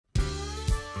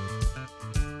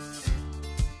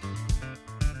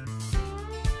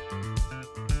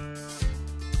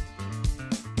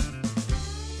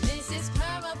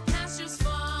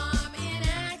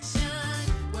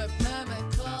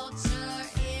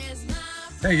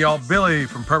Hey y'all, Billy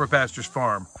from Perma Pastures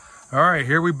Farm. All right,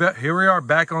 here we are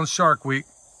back on Shark Week,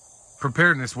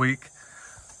 Preparedness Week.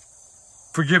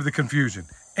 Forgive the confusion.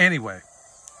 Anyway,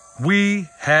 we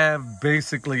have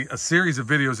basically a series of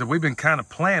videos that we've been kind of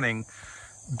planning,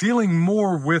 dealing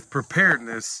more with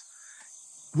preparedness,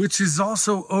 which is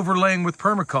also overlaying with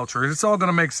permaculture. And it's all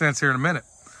gonna make sense here in a minute.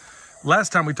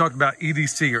 Last time we talked about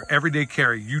EDC, or everyday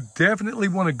carry. You definitely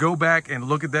wanna go back and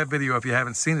look at that video if you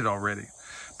haven't seen it already.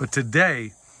 But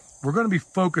today, we're going to be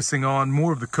focusing on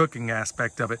more of the cooking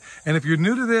aspect of it. And if you're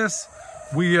new to this,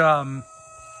 and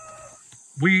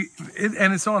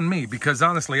it's on me, because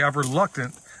honestly, I've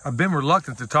been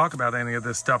reluctant to talk about any of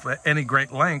this stuff at any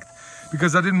great length,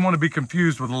 because I didn't want to be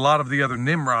confused with a lot of the other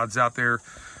Nimrods out there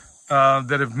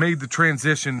that have made the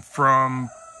transition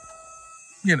from,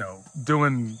 you know,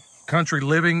 doing country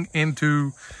living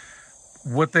into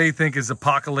what they think is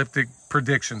apocalyptic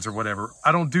predictions or whatever.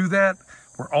 I don't do that.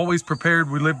 We're always prepared.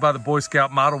 We live by the Boy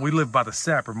Scout model. We live by the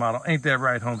Sapper model. Ain't that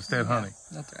right, Homestead Honey?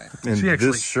 That's right. And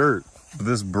this shirt,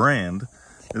 this brand,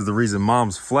 is the reason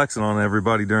Mom's flexing on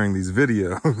everybody during these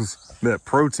videos. That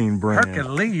protein brand.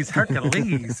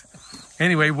 Hercules.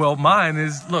 Anyway, well, mine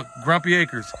is, look, Grumpy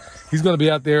Acres. He's going to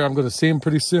be out there. I'm going to see him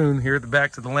pretty soon here at the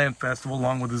Back to the Land Festival,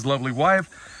 along with his lovely wife,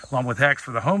 along with Hacks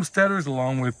for the Homesteaders,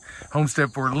 along with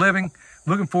Homestead for a Living.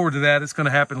 Looking forward to that. It's going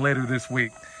to happen later this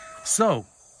week. So,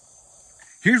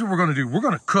 here's what we're going to do. We're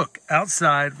going to cook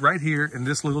outside right here in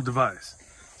this little device.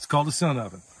 It's called a sun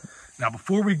oven. Now,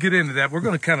 before we get into that, we're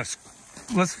going to kind of,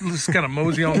 let's kind of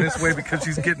mosey on this way because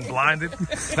she's getting blinded.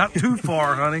 Not too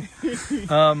far, honey.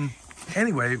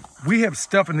 Anyway, we have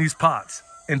stuff in these pots,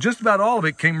 and just about all of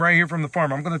it came right here from the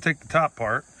farm. I'm going to take the top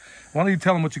part. Why don't you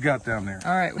tell them what you got down there?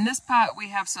 All right, in this pot, we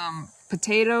have some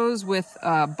potatoes with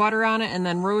butter on it, and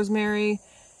then rosemary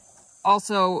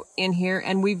also in here,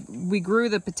 and we grew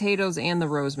the potatoes and the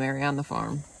rosemary on the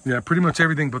farm. Yeah, pretty much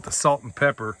everything but the salt and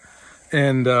pepper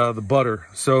and the butter.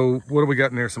 So what do we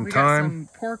got in there? Some thyme? We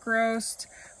got some pork roast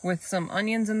with some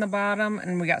onions in the bottom,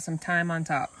 and we got some thyme on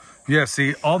top. Yeah,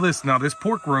 see, all this, now this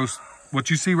pork roast, what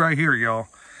you see right here, y'all,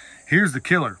 here's the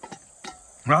killer.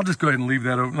 Well, I'll just go ahead and leave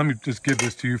that over. Let me just give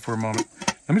this to you for a moment.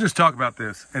 Let me just talk about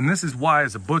this. And this is why,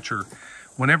 as a butcher,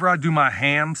 whenever I do my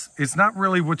hams, it's not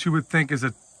really what you would think is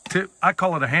a tip. I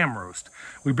call it a ham roast.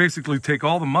 We basically take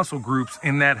all the muscle groups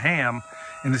in that ham,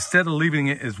 and instead of leaving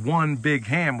it as one big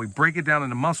ham, we break it down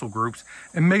into muscle groups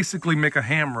and basically make a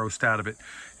ham roast out of it.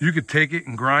 You could take it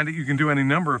and grind it. You can do any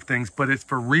number of things, but it's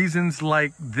for reasons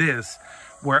like this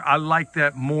where I like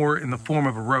that more in the form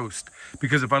of a roast,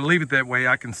 because if I leave it that way,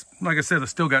 I can, like I said, I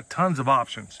still got tons of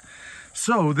options.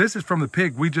 So this is from the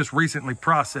pig we just recently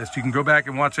processed. You can go back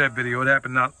and watch that video. It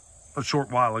happened not a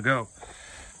short while ago.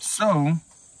 So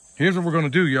here's what we're going to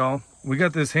do, y'all. We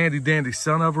got this handy dandy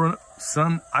sun oven.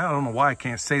 I don't know why I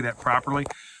can't say that properly.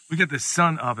 We got this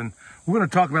sun oven. We're going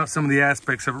to talk about some of the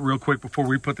aspects of it real quick before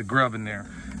we put the grub in there.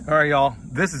 All right, y'all.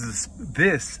 This is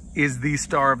the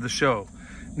star of the show.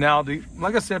 Now,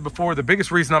 like I said before, the biggest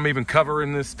reason I'm even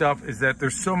covering this stuff is that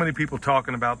there's so many people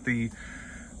talking about the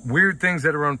weird things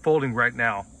that are unfolding right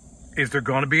now. Is there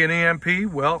going to be an EMP?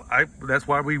 Well, that's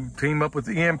why we team up with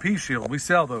the EMP Shield. We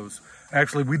sell those.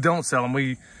 Actually, we don't sell them.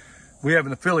 We have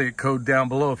an affiliate code down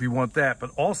below if you want that.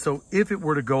 But also, if it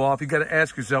were to go off, you got to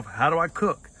ask yourself, how do I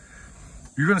cook?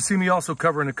 You're going to see me also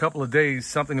cover in a couple of days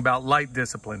something about light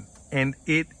discipline, and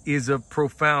it is of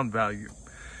profound value.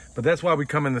 But that's why we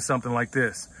come into something like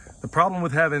this. The problem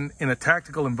with having in a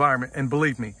tactical environment, and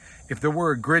believe me, if there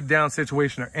were a grid down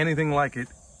situation or anything like it,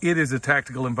 it is a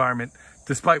tactical environment,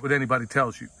 despite what anybody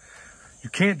tells you. You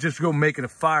can't just go make it a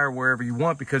fire wherever you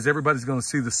want, because everybody's going to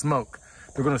see the smoke.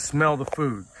 They're going to smell the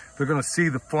food. They're going to see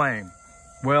the flame.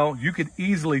 Well, you could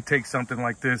easily take something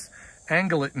like this,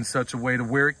 angle it in such a way to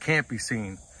where it can't be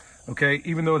seen. Okay,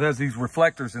 even though it has these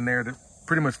reflectors in there that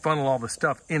pretty much funnel all the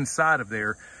stuff inside of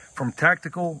there. From a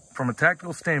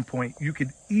tactical standpoint, you could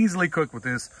easily cook with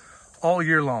this all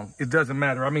year long. It doesn't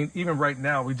matter. I mean, even right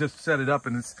now, we just set it up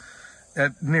and it's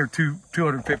at near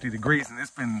 250 degrees, and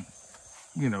it's been,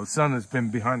 you know, sun has been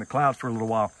behind the clouds for a little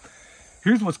while.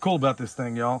 Here's what's cool about this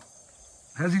thing, y'all.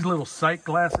 It has these little sight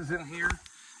glasses in here,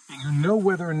 and you know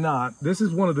whether or not, this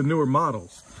is one of the newer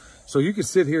models. So you can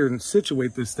sit here and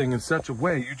situate this thing in such a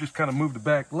way, you just kind of move the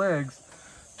back legs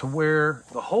to where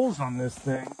the holes on this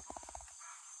thing,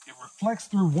 it reflects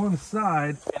through one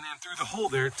side, and then through the hole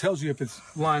there, it tells you if it's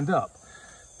lined up.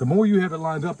 The more you have it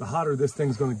lined up, the hotter this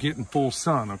thing's going to get in full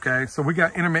sun, okay? So we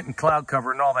got intermittent cloud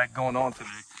cover and all that going on today,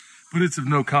 but it's of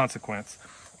no consequence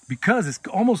because it's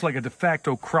almost like a de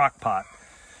facto crock pot.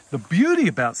 The beauty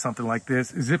about something like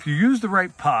this is if you use the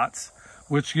right pots,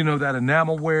 which, you know, that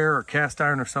enamelware or cast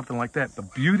iron or something like that. The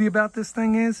beauty about this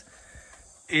thing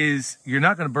is you're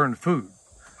not going to burn the food.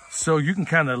 So you can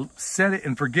kind of set it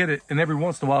and forget it, and every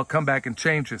once in a while come back and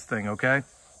change this thing, okay?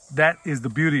 That is the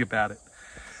beauty about it.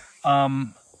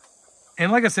 And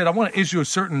like I said, I want to issue a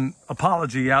certain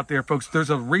apology out there, folks. There's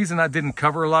a reason I didn't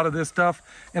cover a lot of this stuff,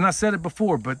 and I said it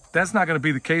before, but that's not going to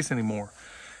be the case anymore.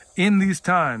 In these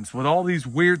times, with all these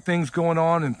weird things going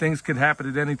on and things could happen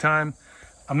at any time,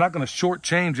 I'm not going to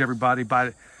shortchange everybody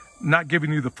by not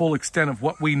giving you the full extent of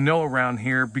what we know around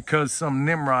here, because some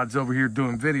Nimrod's over here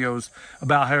doing videos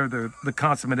about how they're the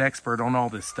consummate expert on all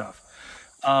this stuff.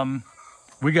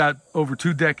 We got over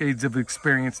 2 decades of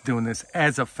experience doing this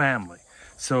as a family.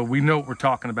 So we know what we're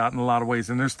talking about in a lot of ways,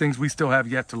 and there's things we still have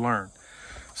yet to learn.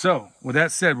 So with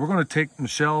that said, we're going to take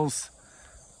Michelle's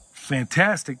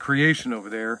fantastic creation over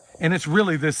there, and it's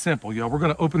really this simple, y'all. We're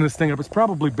going to open this thing up. It's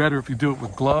probably better if you do it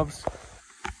with gloves.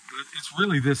 It's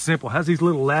really this simple. It has these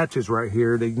little latches right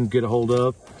here that you can get a hold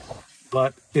of,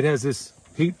 but it has this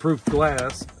heat-proof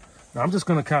glass. Now I'm just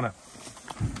going to kind of,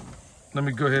 let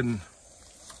me go ahead and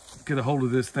get a hold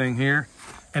of this thing here.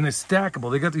 And it's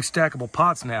stackable. They got these stackable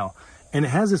pots now, and it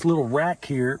has this little rack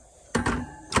here.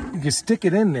 You can stick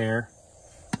it in there.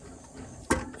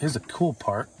 Here's a cool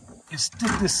part. You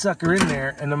stick this sucker in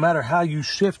there, and no matter how you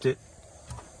shift it,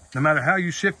 no matter how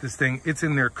you shift this thing, it's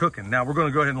in there cooking. Now we're going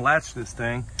to go ahead and latch this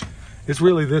thing. It's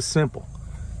really this simple,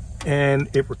 and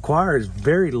it requires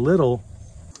very little.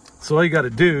 So all you got to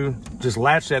do, just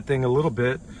latch that thing a little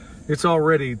bit. It's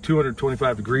already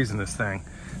 225 degrees in this thing.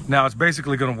 Now it's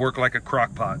basically going to work like a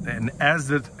crock pot, and as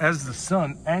the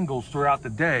sun angles throughout the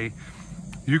day,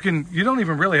 you don't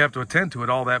even really have to attend to it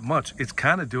all that much. It's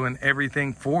kind of doing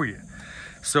everything for you.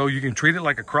 So you can treat it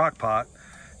like a crock pot.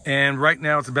 And right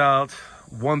now it's about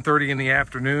 1:30 in the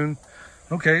afternoon.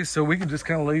 Okay, so we can just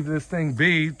kind of leave this thing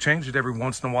be, change it every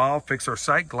once in a while, fix our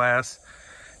sight glass.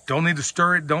 Don't need to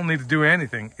stir it, don't need to do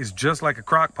anything. It's just like a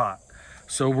crock pot.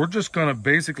 So we're just gonna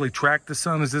basically track the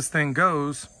sun as this thing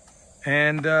goes,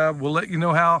 and we'll let you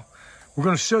know how, we're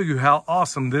gonna show you how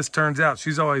awesome this turns out.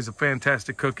 She's always a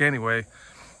fantastic cook anyway,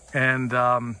 and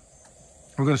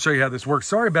we're gonna show you how this works.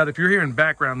 Sorry about if you're hearing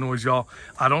background noise, y'all.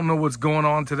 I don't know what's going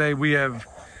on today. We have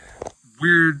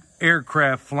weird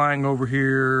aircraft flying over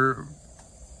here,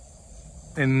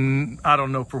 and I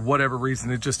don't know, for whatever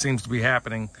reason, it just seems to be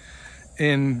happening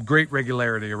in great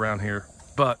regularity around here,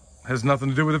 but has nothing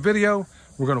to do with the video.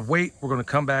 We're gonna wait, we're gonna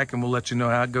come back, and we'll let you know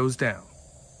how it goes down.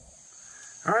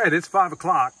 All right, it's 5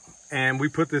 o'clock, and we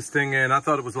put this thing in. I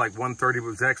thought it was like 1:30, but it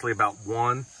was actually about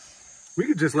 1. We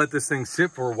could just let this thing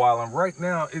sit for a while, and right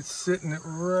now it's sitting at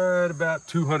right about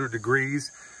 200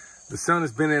 degrees. The sun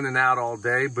has been in and out all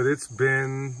day, but it's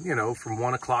been, you know, from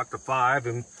 1 o'clock to 5,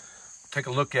 and take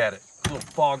a look at it. A little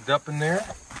fogged up in there,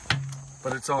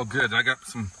 but it's all good. I got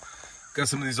some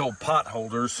of these old pot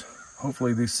holders.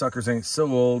 Hopefully these suckers ain't so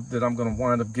old that I'm gonna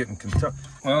wind up getting Kentucky.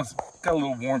 Well, it's got a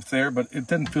little warmth there, but it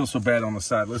doesn't feel so bad on the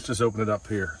side. Let's just open it up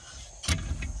here.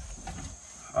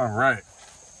 All right.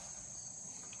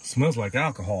 Smells like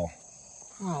alcohol.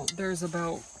 Well, there's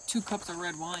about 2 cups of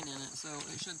red wine in it, so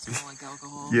it should smell like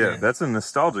alcohol. Yeah, that's a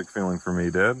nostalgic feeling for me,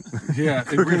 Dad. Yeah,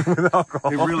 it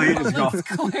really is. Let's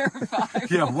clarify.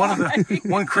 Yeah,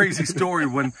 one crazy story,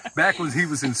 back when he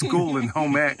was in school in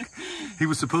home ec, he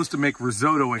was supposed to make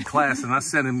risotto in class, and I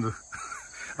sent him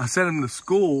to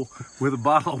school with a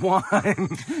bottle of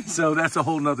wine. So that's a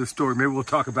whole nother story. Maybe we'll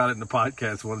talk about it in the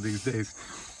podcast one of these days.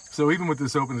 So even with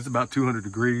this open, it's about 200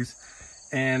 degrees.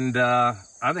 And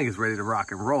I think it's ready to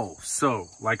rock and roll. So,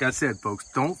 like I said, folks,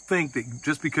 don't think that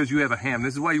just because you have a ham,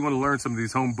 this is why you want to learn some of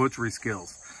these home butchery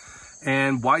skills.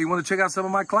 And why you want to check out some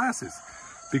of my classes.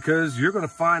 Because you're going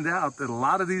to find out that a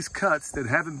lot of these cuts that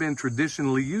haven't been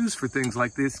traditionally used for things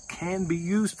like this can be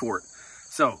used for it.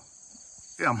 So,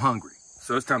 yeah, I'm hungry.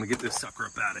 So it's time to get this sucker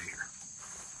up out of here.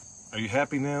 Are you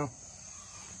happy now?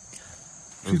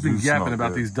 She's been yapping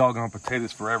about these doggone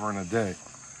potatoes forever and a day.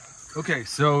 Okay,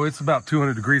 so it's about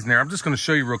 200 degrees in there. I'm just going to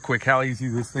show you real quick how easy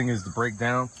this thing is to break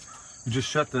down. You just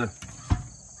shut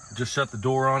the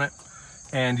door on it,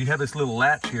 and you have this little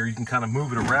latch here. You can kind of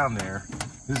move it around there.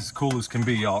 This is cool as can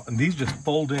be, y'all. And these just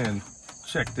fold in.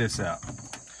 Check this out.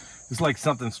 It's like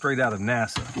something straight out of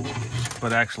NASA,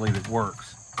 but actually it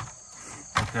works.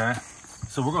 Okay,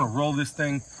 so we're going to roll this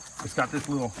thing. It's got this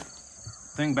little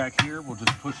thing back here. We'll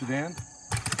just push it in.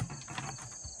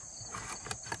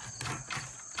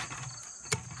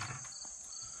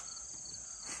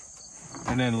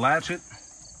 And then latch it.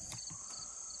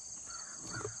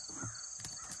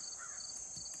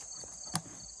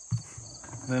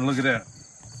 And then look at that.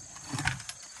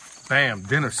 Bam,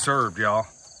 dinner served, y'all.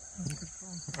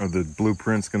 Are the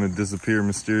blueprints going to disappear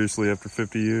mysteriously after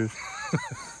 50 years?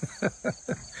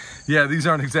 Yeah, these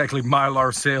aren't exactly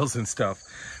Mylar sales and stuff.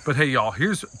 But hey, y'all,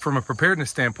 here's, from a preparedness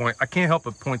standpoint, I can't help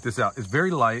but point this out. It's very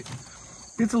light.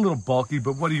 It's a little bulky,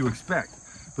 but what do you expect?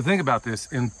 But think about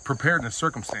this in preparedness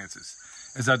circumstances.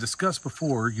 As I discussed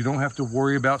before, you don't have to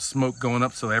worry about smoke going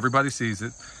up so everybody sees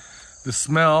it. The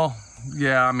smell,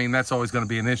 yeah, I mean, that's always going to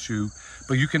be an issue.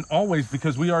 But you can always,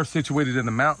 because we are situated in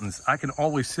the mountains, I can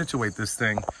always situate this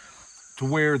thing to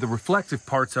where the reflective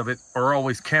parts of it are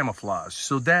always camouflaged.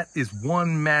 So that is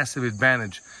one massive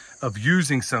advantage of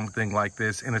using something like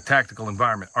this in a tactical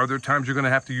environment. Are there times you're going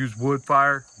to have to use wood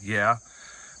fire? Yeah,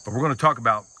 but we're going to talk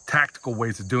about tactical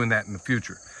ways of doing that in the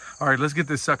future. All right, let's get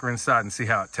this sucker inside and see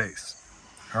how it tastes.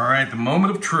 All right, the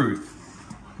moment of truth.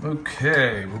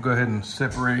 Okay, we'll go ahead and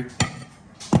separate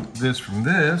this from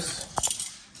this.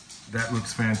 That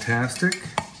looks fantastic.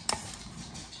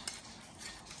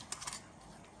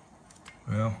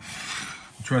 Well,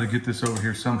 I'll try to get this over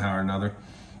here somehow or another.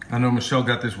 I know Michelle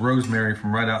got this rosemary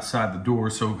from right outside the door,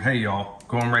 so hey y'all,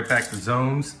 going right back to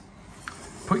zones.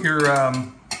 Put your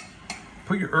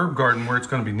herb garden where it's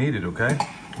going to be needed, okay?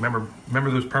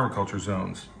 Remember those permaculture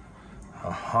zones.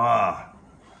 Aha!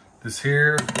 This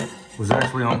here was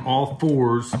actually on all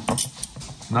fours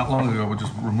not long ago. We'll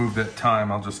just remove that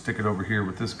thyme. I'll just stick it over here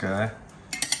with this guy.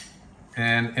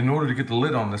 And in order to get the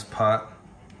lid on this pot,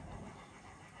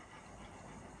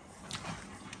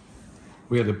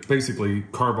 we had to basically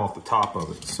carve off the top of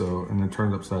it, so, and then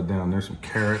turn it upside down. There's some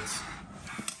carrots.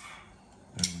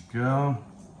 There we go.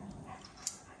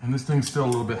 And this thing's still a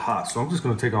little bit hot, so I'm just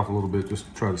gonna take off a little bit just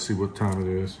to try to see what time it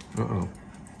is. Uh-oh,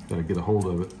 gotta get a hold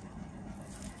of it.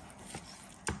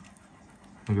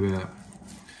 Look at that.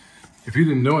 If you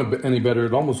didn't know it any better,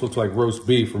 it almost looks like roast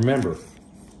beef. Remember,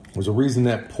 there's a reason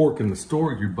that pork in the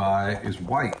store you buy is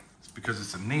white. It's because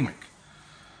it's anemic.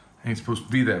 It ain't supposed to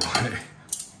be that way.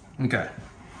 Okay,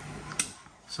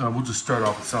 so we'll just start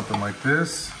off with something like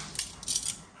this.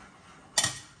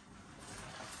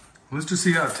 Let's just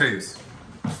see how it tastes.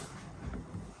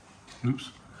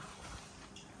 Oops.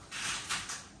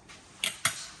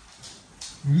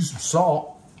 Use some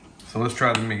salt. So let's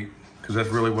try the meat, because that's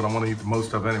really what I want to eat the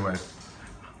most of anyway.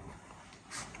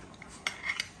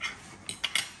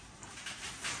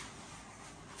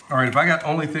 All right, if I got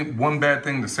only one bad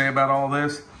thing to say about all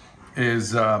this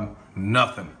is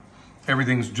nothing.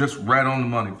 Everything's just right on the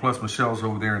money. Plus Michelle's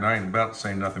over there and I ain't about to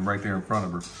say nothing right there in front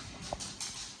of her.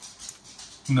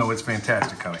 No, it's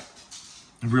fantastic, honey.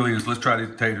 It really is. Let's try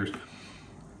these taters.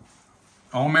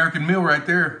 All-American meal right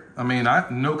there. I mean,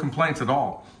 no complaints at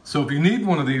all. So if you need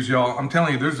one of these, y'all, I'm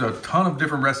telling you, there's a ton of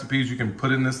different recipes you can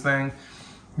put in this thing.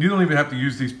 You don't even have to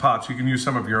use these pots. You can use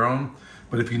some of your own.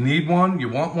 But if you need one, you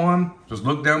want one, just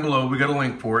look down below. We got a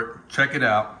link for it. Check it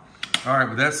out. All right,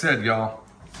 with that said, y'all,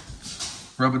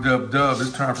 rub-a-dub-dub,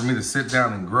 it's time for me to sit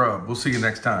down and grub. We'll see you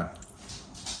next time.